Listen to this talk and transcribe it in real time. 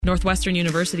Northwestern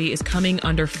University is coming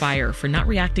under fire for not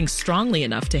reacting strongly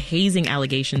enough to hazing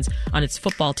allegations on its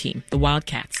football team, the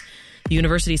Wildcats. The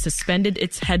university suspended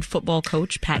its head football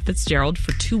coach, Pat Fitzgerald,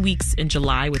 for 2 weeks in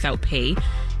July without pay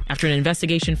after an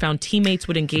investigation found teammates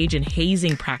would engage in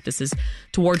hazing practices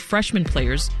toward freshman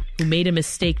players who made a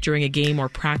mistake during a game or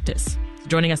practice.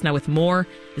 Joining us now with more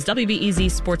is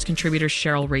WBEZ sports contributor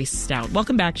Cheryl Race Stout.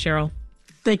 Welcome back, Cheryl.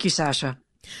 Thank you, Sasha.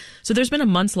 So there's been a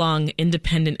months-long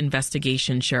independent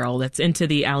investigation, Cheryl, that's into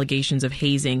the allegations of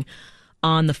hazing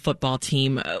on the football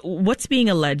team. What's being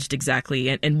alleged exactly,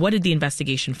 and what did the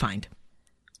investigation find?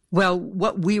 Well,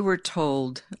 what we were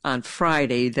told on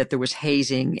Friday, that there was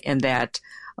hazing and that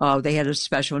they had a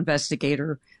special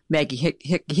investigator, Maggie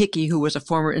Hickey, who was a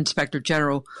former inspector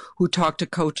general, who talked to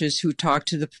coaches, who talked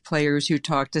to the players, who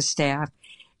talked to staff.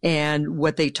 And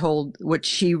what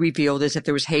she revealed is that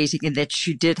there was hazing and that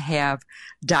she did have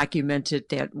documented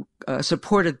that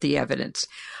supported the evidence.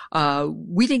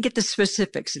 We didn't get the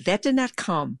specifics. That did not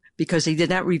come because they did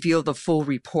not reveal the full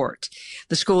report.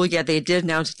 The school, they did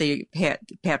announce that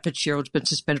Pat Fitzgerald's been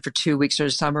suspended for 2 weeks during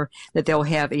the summer, that they'll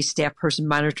have a staff person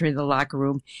monitoring the locker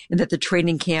room, and that the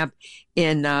training camp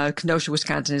in Kenosha,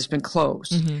 Wisconsin has been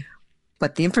closed. Mm-hmm.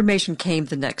 But the information came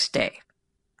the next day.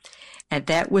 And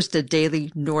that was the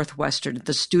Daily Northwestern.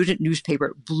 The student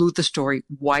newspaper blew the story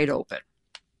wide open.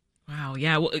 Wow.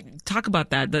 Yeah. Well, talk about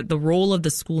that. The role of the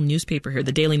school newspaper here,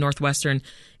 the Daily Northwestern,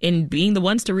 in being the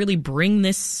ones to really bring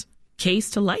this case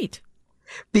to light.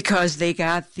 Because they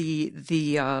got the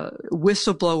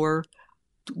whistleblower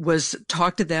was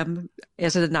talked to them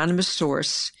as an anonymous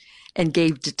source and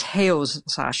gave details,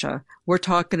 Sasha. We're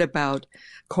talking about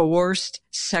coerced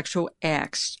sexual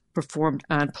acts performed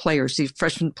on players, these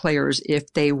freshman players,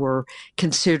 if they were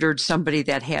considered somebody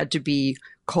that had to be,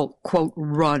 quote,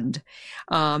 runned.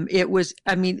 It's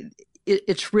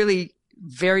really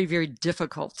very, very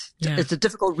difficult. Yeah. It's a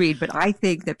difficult read, but I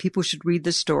think that people should read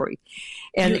this story.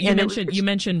 And you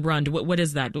mentioned runned. What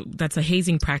is that? That's a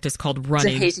hazing practice called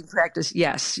running. It's a hazing practice,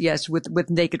 yes, with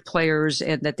naked players,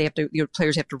 and that they have to,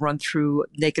 players have to run through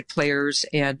naked players,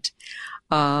 and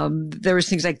there was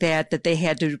things like that they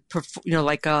had to,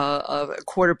 like a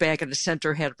quarterback and a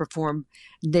center had to perform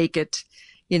naked.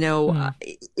 It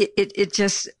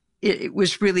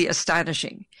was really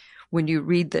astonishing when you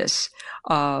read this.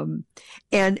 And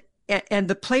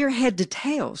the player had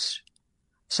details,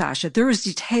 Sasha. There was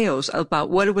details about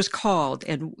what it was called,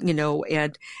 and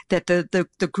that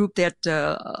the group that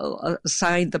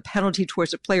assigned the penalty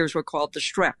towards the players were called the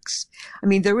Shreks. I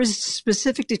mean, there was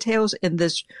specific details in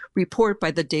this report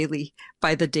by the Daily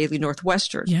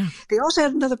Northwestern. Yeah. They also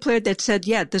had another player that said,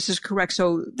 yeah, this is correct.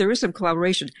 So there is some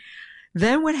collaboration.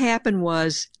 Then what happened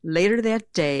was later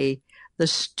that day,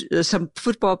 some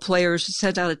football players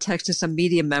sent out a text to some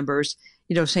media members,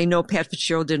 saying, no, Pat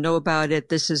Fitzgerald didn't know about it.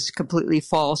 This is completely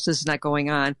false. This is not going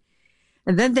on.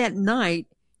 And then that night,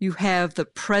 you have the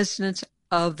president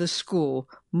of the school,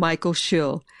 Michael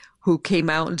Schill, who came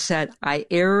out and said, I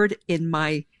erred in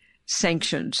my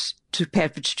sanctions to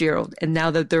Pat Fitzgerald. And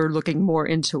now that they're looking more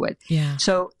into it. Yeah.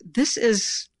 So this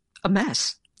is a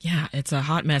mess. Yeah, it's a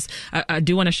hot mess. I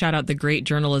do want to shout out the great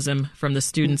journalism from the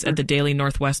students at the Daily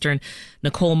Northwestern.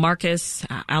 Nicole Marcus,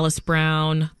 Alice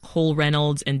Brown, Cole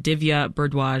Reynolds, and Divya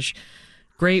Burdwaj.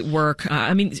 Great work.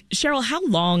 Cheryl, how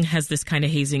long has this kind of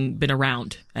hazing been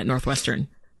around at Northwestern?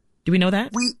 Do we know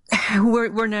that?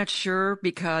 We're not sure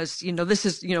because, this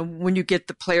is, when you get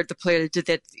the player that did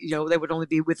that, they would only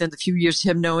be within a few years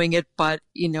him knowing it. But,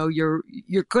 you're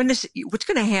going to see, what's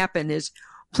going to happen is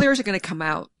players are going to come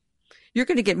out. You're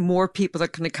going to get more people that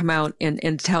are going to come out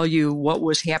and tell you what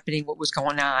was happening, what was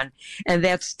going on. And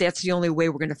that's the only way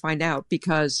we're going to find out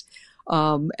because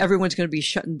everyone's going to be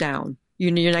shutting down.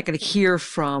 You're not going to hear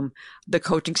from the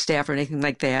coaching staff or anything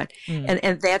like that. Mm.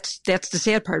 And that's the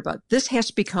sad part about it. This has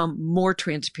to become more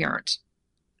transparent.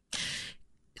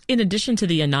 In addition to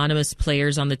the anonymous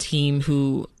players on the team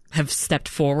who have stepped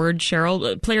forward,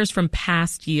 Cheryl, players from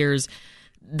past years,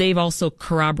 they've also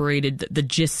corroborated the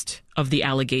gist of the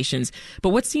allegations. But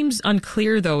what seems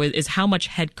unclear, though, is how much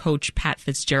head coach Pat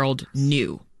Fitzgerald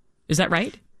knew. Is that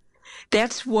right?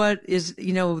 That's what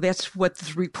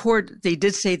the report, they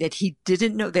did say that he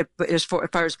didn't know that as far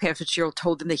as Pat Fitzgerald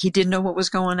told them that he didn't know what was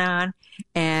going on.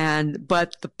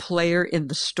 But the player in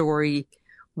the story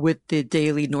with the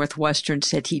Daily Northwestern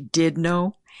said he did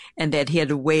know. And that he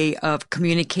had a way of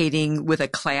communicating with a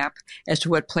clap as to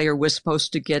what player was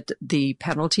supposed to get the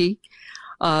penalty.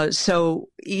 So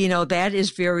that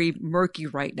is very murky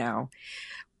right now.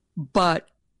 But,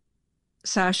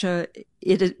 Sasha,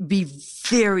 it'd be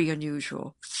very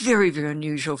unusual, very, very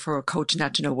unusual for a coach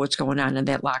not to know what's going on in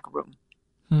that locker room.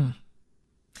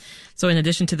 So in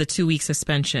addition to the 2-week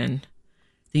suspension,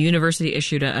 the university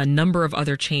issued a number of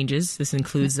other changes. This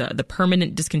includes the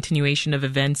permanent discontinuation of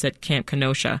events at Camp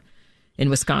Kenosha in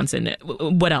Wisconsin.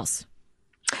 What else?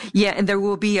 Yeah, and there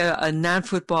will be a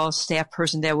non-football staff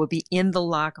person that will be in the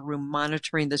locker room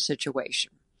monitoring the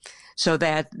situation. So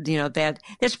that's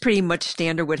pretty much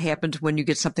standard what happens when you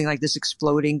get something like this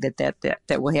exploding, that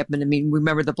will happen. I mean,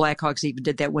 remember the Blackhawks even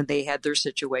did that when they had their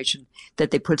situation, that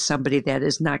they put somebody that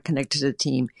is not connected to the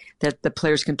team that the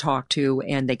players can talk to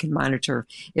and they can monitor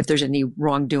if there's any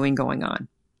wrongdoing going on.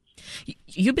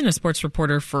 You've been a sports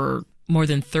reporter for more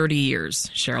than 30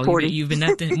 years, Cheryl. 40. You've been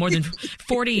at this more than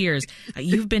 40 years.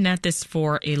 You've been at this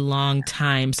for a long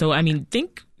time. So, I mean,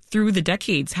 think through the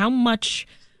decades. How much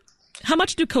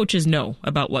do coaches know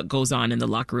about what goes on in the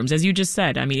locker rooms? As you just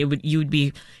said, I mean, it would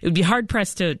be hard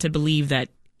pressed to believe that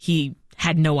he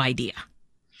had no idea.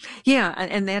 Yeah,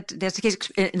 and that's the case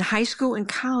in high school and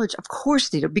college. Of course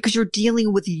they do, because you're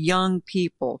dealing with young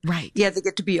people. Right. Yeah, they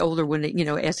get to be older when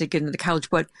as they get into college,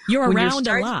 but you're around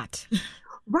a lot.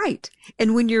 Right.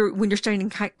 And when you're starting in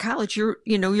college, you're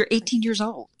 18 years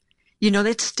old.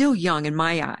 That's still young in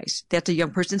my eyes. That's a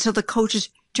young person. So the coaches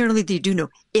generally, they do know.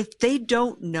 If they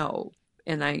don't know,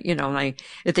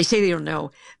 if they say they don't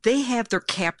know, they have their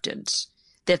captains.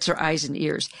 That's their eyes and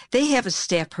ears. They have a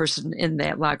staff person in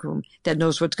that locker room that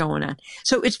knows what's going on.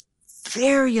 So it's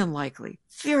very unlikely,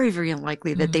 very, very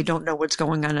unlikely that they don't know what's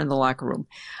going on in the locker room.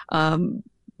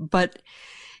 But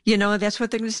that's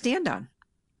what they're going to stand on.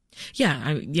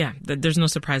 Yeah, there's no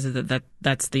surprise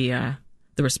that's the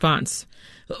response.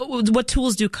 What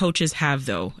tools do coaches have,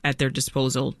 though, at their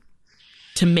disposal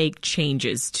to make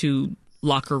changes to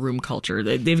locker room culture?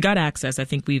 They've got access. I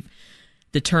think we've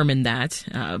determined that.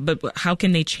 But how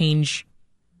can they change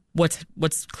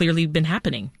what's clearly been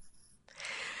happening?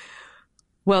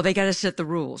 Well, they got to set the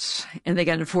rules and they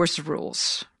got to enforce the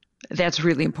rules. That's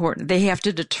really important. They have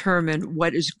to determine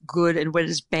what is good and what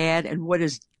is bad and what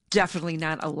is definitely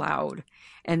not allowed.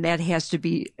 And that has to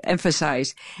be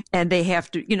emphasized. And they have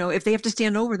to, if they have to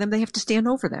stand over them, they have to stand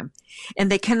over them.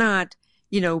 And they cannot,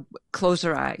 close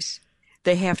their eyes.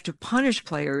 They have to punish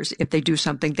players if they do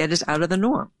something that is out of the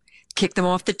norm. Kick them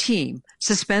off the team,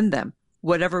 suspend them,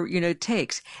 whatever, it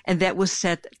takes. And that will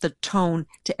set the tone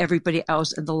to everybody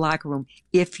else in the locker room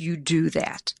if you do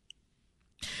that.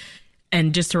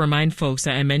 And just to remind folks,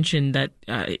 I mentioned that,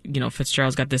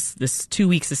 Fitzgerald's got this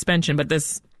 2-week suspension, but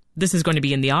this is going to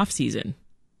be in the off season,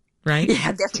 right?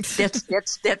 Yeah,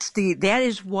 that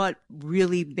is what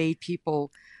really made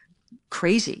people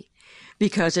crazy,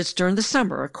 because it's during the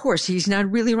summer. Of course, he's not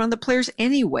really around the players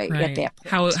anyway at that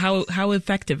point. How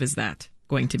effective is that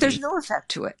going to be? There's no effect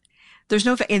to it. There's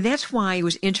no effect. And that's why it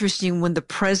was interesting when the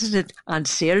president on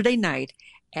Saturday night,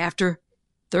 after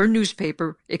their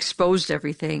newspaper exposed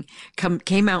everything,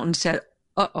 came out and said,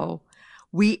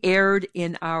 we erred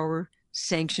in our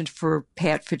sanctions for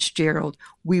Pat Fitzgerald.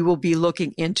 We will be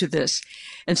looking into this.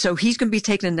 And so he's going to be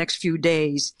taking the next few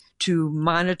days to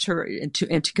monitor and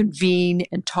to convene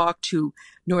and talk to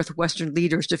Northwestern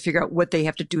leaders to figure out what they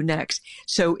have to do next.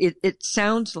 So it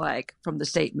sounds like, from the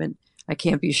statement, I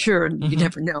can't be sure, and you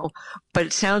never know, but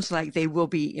it sounds like they will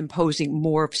be imposing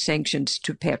more sanctions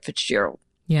to Pat Fitzgerald.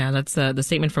 Yeah, that's the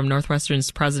statement from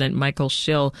Northwestern's president, Michael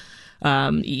Schill.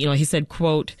 He said,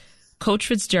 quote, "Coach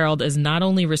Fitzgerald is not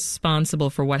only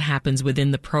responsible for what happens within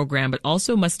the program, but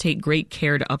also must take great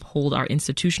care to uphold our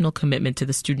institutional commitment to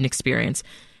the student experience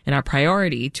and our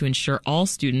priority to ensure all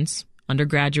students,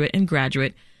 undergraduate and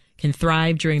graduate, can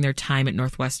thrive during their time at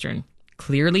Northwestern.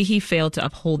 Clearly, he failed to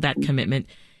uphold that commitment,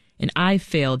 and I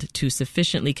failed to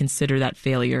sufficiently consider that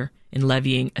failure in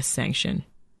levying a sanction."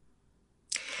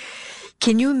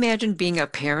 Can you imagine being a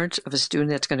parent of a student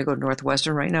that's going to go to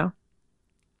Northwestern right now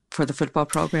for the football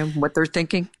program, what they're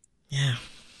thinking? Yeah.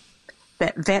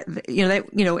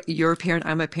 You're a parent,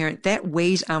 I'm a parent. That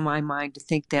weighs on my mind to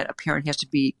think that a parent has to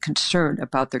be concerned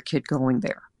about their kid going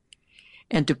there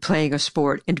and to playing a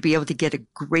sport and to be able to get a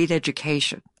great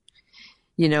education.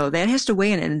 That has to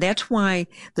weigh in. And that's why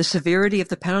the severity of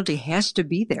the penalty has to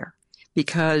be there,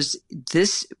 because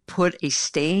this put a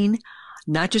stain,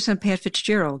 not just on Pat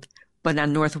Fitzgerald, but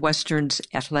on Northwestern's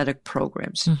athletic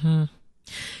programs. Mm-hmm.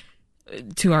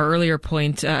 To our earlier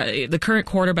point, the current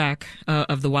quarterback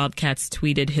of the Wildcats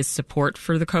tweeted his support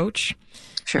for the coach,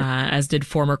 sure. As did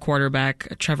former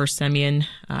quarterback Trevor Semien.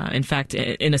 In fact,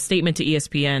 in a statement to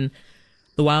ESPN,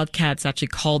 the Wildcats actually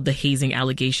called the hazing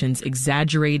allegations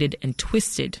exaggerated and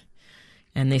twisted.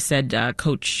 And they said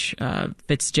Coach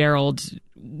Fitzgerald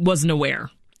wasn't aware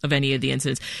of any of the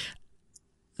incidents.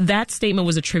 That statement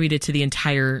was attributed to the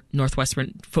entire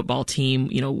Northwestern football team,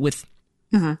 with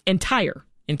entire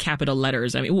in capital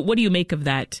letters. I mean, what do you make of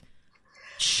that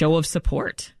show of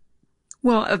support?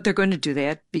 Well, they're going to do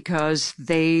that because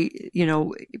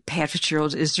Pat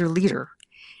Fitzgerald is their leader.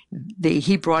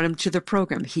 He brought them to the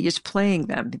program. He is playing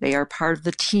them. They are part of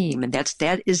the team, and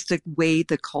that is the way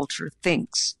the culture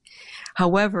thinks.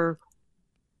 However,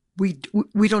 we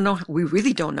don't know. We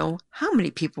really don't know how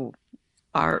many people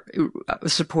are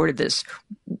supported this.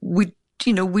 We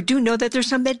do know that there's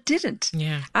some that didn't.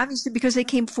 Yeah. Obviously, because they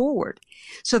came forward.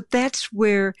 So that's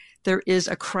where there is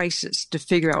a crisis to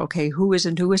figure out, okay, who is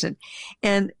and who isn't.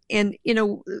 And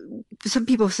some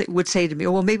people would say to me,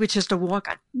 oh, well, maybe it's just a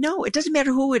walk-on. No, it doesn't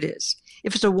matter who it is.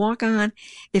 If it's a walk-on,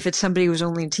 if it's somebody who was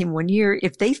only in team 1 year,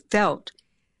 if they felt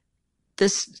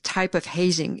this type of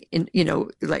hazing,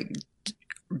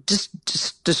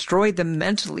 just destroyed them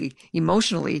mentally,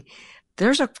 emotionally,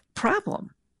 there's a problem.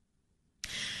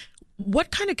 What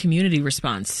kind of community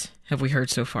response have we heard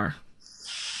so far?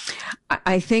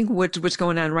 I think what's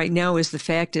going on right now is the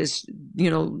fact is,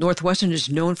 Northwestern is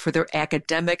known for their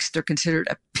academics. They're considered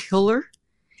a pillar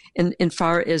in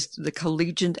far as the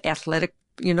collegiate athletic,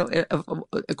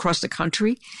 across the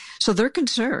country. So they're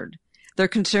concerned. They're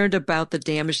concerned about the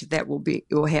damage that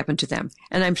will happen to them.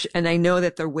 And I know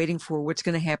that they're waiting for what's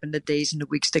going to happen the days and the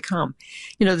weeks to come.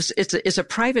 It's a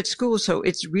private school, so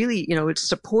it's really, it's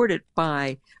supported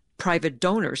by private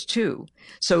donors too.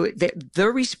 So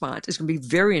their response is going to be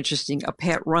very interesting. A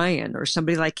Pat Ryan or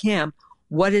somebody like him,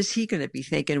 what is he going to be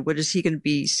thinking? What is he going to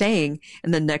be saying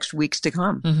in the next weeks to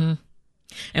come? Mm-hmm.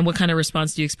 And what kind of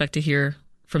response do you expect to hear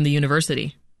from the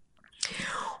university?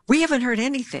 We haven't heard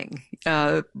anything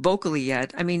vocally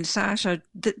yet. I mean, Sasha,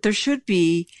 there should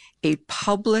be a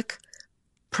public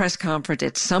press conference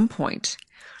at some point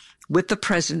with the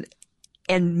president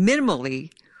and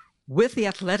minimally with the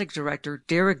athletic director,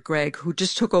 Derek Gregg, who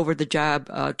just took over the job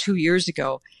 2 years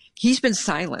ago. He's been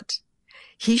silent.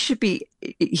 He should be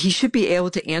able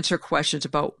to answer questions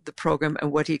about the program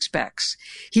and what he expects.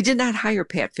 He did not hire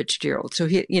Pat Fitzgerald. So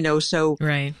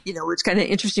right. It's kind of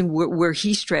interesting where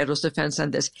he straddles the fence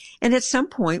on this. And at some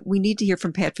point we need to hear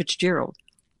from Pat Fitzgerald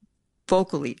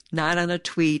vocally, not on a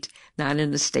tweet, not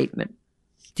in a statement.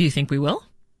 Do you think we will?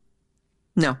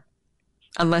 No.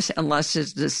 Unless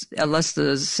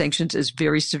the sanctions is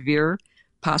very severe,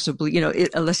 possibly,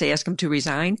 unless they ask him to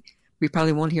resign, we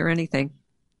probably won't hear anything.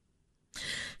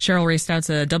 Cheryl Raystout's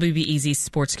a WBEZ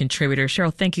sports contributor.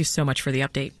 Cheryl, thank you so much for the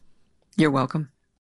update. You're welcome.